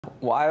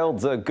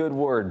Wild's a good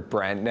word,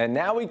 Brent, and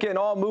now we can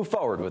all move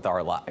forward with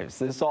our lives.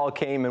 This all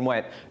came and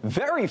went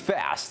very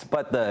fast,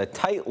 but the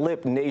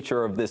tight-lipped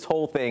nature of this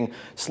whole thing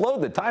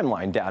slowed the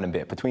timeline down a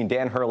bit, between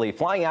Dan Hurley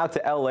flying out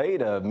to L.A.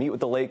 to meet with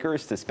the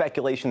Lakers to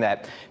speculation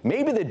that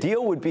maybe the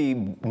deal would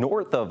be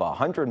north of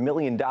 $100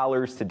 million,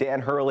 to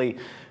Dan Hurley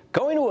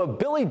going to a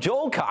Billy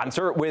Joel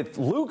concert with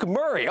Luke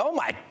Murray. Oh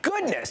my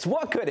goodness,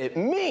 what could it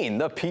mean?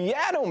 The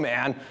Piano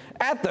Man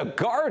at the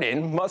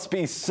Garden must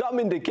be some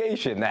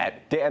indication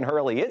that Dan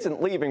Hurley isn't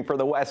leaving for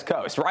the West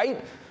Coast,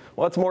 right?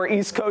 What's more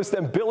East Coast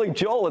than Billy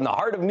Joel in the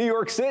heart of New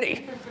York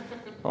City?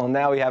 Well,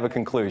 now we have a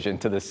conclusion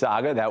to the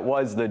saga that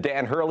was the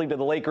Dan Hurley to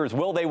the Lakers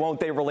will they,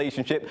 won't they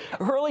relationship.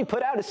 Hurley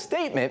put out a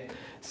statement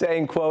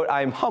saying, quote,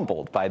 "I'm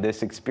humbled by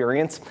this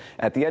experience.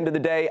 At the end of the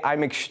day,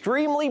 I'm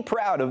extremely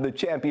proud of the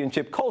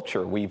championship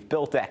culture we've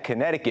built at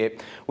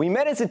Connecticut. We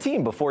met as a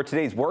team before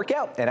today's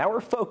workout, and our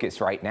focus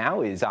right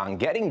now is on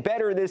getting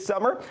better this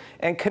summer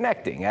and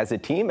connecting as a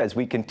team as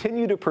we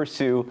continue to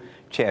pursue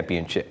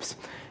championships."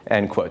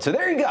 End quote. So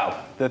there you go.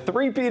 The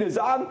three-peat is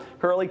on.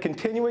 Hurley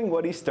continuing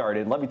what he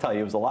started. Let me tell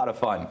you, it was a lot of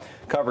fun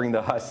covering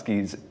the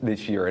Huskies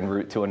this year en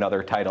route to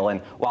another title.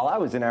 And while I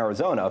was in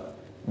Arizona,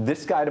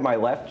 this guy to my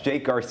left,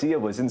 Jake Garcia,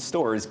 was in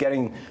Storrs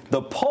getting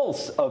the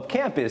pulse of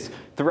campus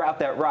throughout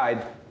that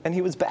ride. And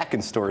he was back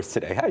in Storrs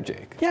today. Hi,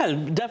 Jake. Yeah,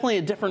 definitely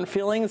a different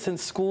feeling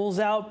since school's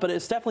out, but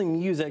it's definitely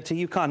music to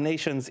UConn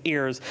Nation's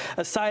ears.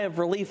 A sigh of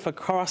relief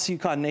across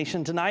UConn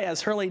Nation tonight as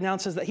Hurley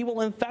announces that he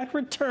will in fact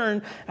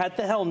return at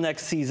the helm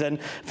next season.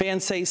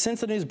 Fans say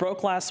since the news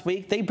broke last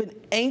week, they've been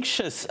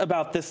anxious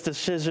about this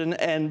decision,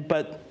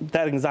 but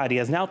that anxiety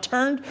has now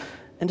turned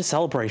into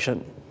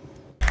celebration.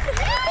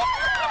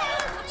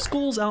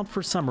 School's out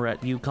for summer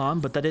at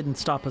UConn, but that didn't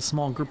stop a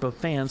small group of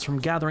fans from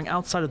gathering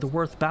outside of the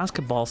Werth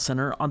Basketball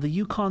Center on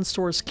the UConn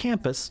Storrs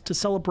campus to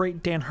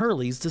celebrate Dan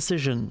Hurley's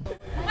decision.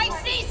 My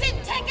season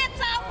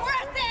tickets are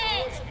worth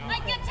it!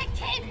 I get to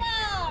keep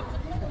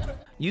them!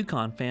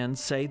 UConn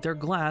fans say they're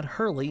glad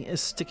Hurley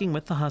is sticking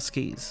with the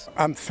Huskies.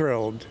 I'm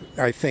thrilled.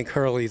 I think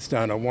Hurley's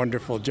done a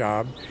wonderful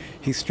job.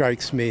 He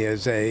strikes me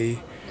as a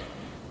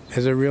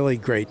really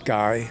great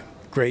guy,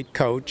 great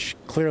coach,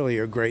 clearly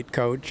a great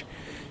coach.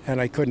 And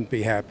I couldn't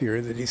be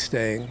happier that he's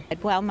staying.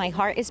 Well, my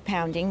heart is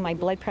pounding. My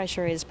blood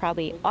pressure is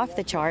probably off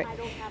the chart.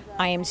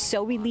 I am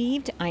so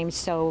relieved. I'm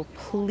so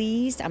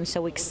pleased. I'm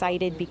so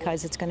excited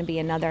because it's going to be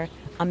another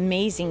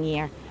amazing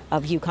year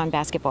of UConn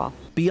basketball.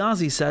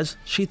 Biazzi says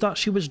she thought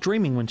she was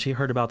dreaming when she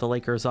heard about the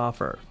Lakers'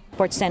 offer.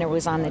 Sports Center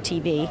was on the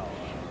TV,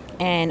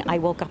 and I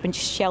woke up and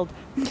just yelled,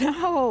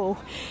 "No!"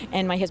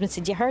 And my husband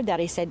said, "You heard that?"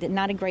 I said,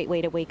 "Not a great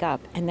way to wake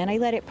up." And then I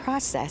let it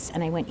process,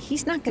 and I went,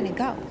 he's not going to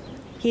go.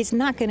 He's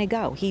not going to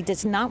go. He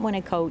does not want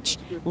to coach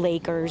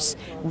Lakers,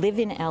 live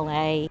in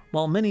L.A.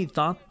 While many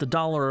thought the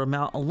dollar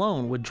amount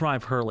alone would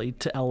drive Hurley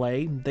to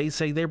L.A., they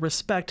say they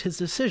respect his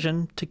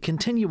decision to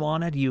continue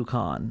on at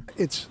UConn.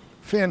 It's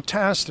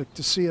fantastic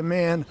to see a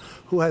man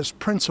who has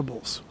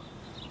principles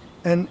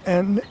and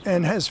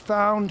has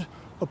found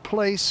a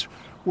place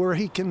where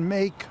he can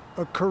make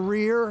a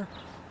career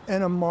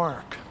and a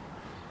mark,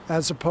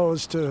 as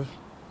opposed to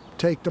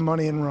take the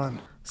money and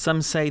run.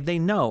 Some say they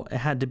know it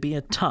had to be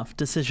a tough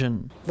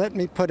decision. Let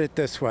me put it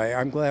this way.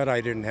 I'm glad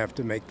I didn't have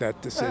to make that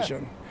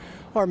decision.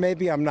 Or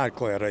maybe I'm not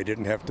glad I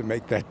didn't have to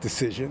make that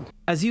decision.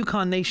 As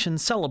UConn Nation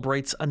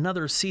celebrates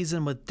another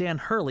season with Dan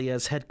Hurley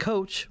as head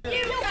coach,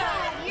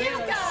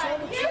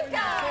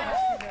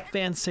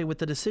 fans say with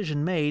the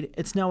decision made,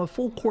 it's now a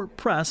full-court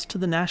press to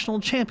the national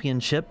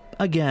championship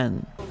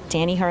again.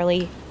 Danny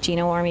Hurley,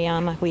 Gino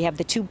Auriemma, we have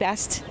the two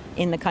best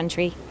in the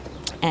country,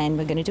 and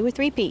we're going to do a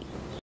three-peat.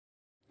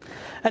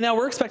 And now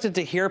we're expected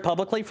to hear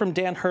publicly from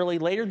Dan Hurley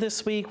later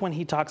this week when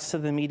he talks to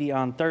the media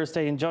on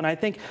Thursday. And Joan, I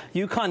think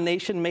UConn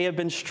Nation may have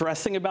been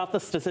stressing about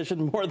this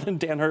decision more than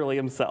Dan Hurley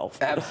himself.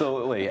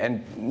 Absolutely.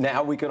 And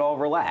now we could all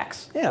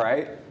relax,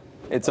 right?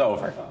 It's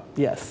over.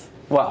 Yes.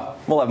 Well,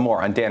 we'll have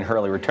more on Dan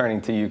Hurley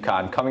returning to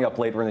UConn coming up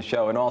later in the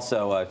show. And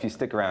also, if you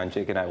stick around,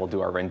 Jake and I will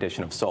do our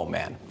rendition of Soul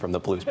Man from the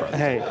Blues Brothers.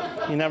 Hey,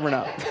 you never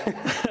know.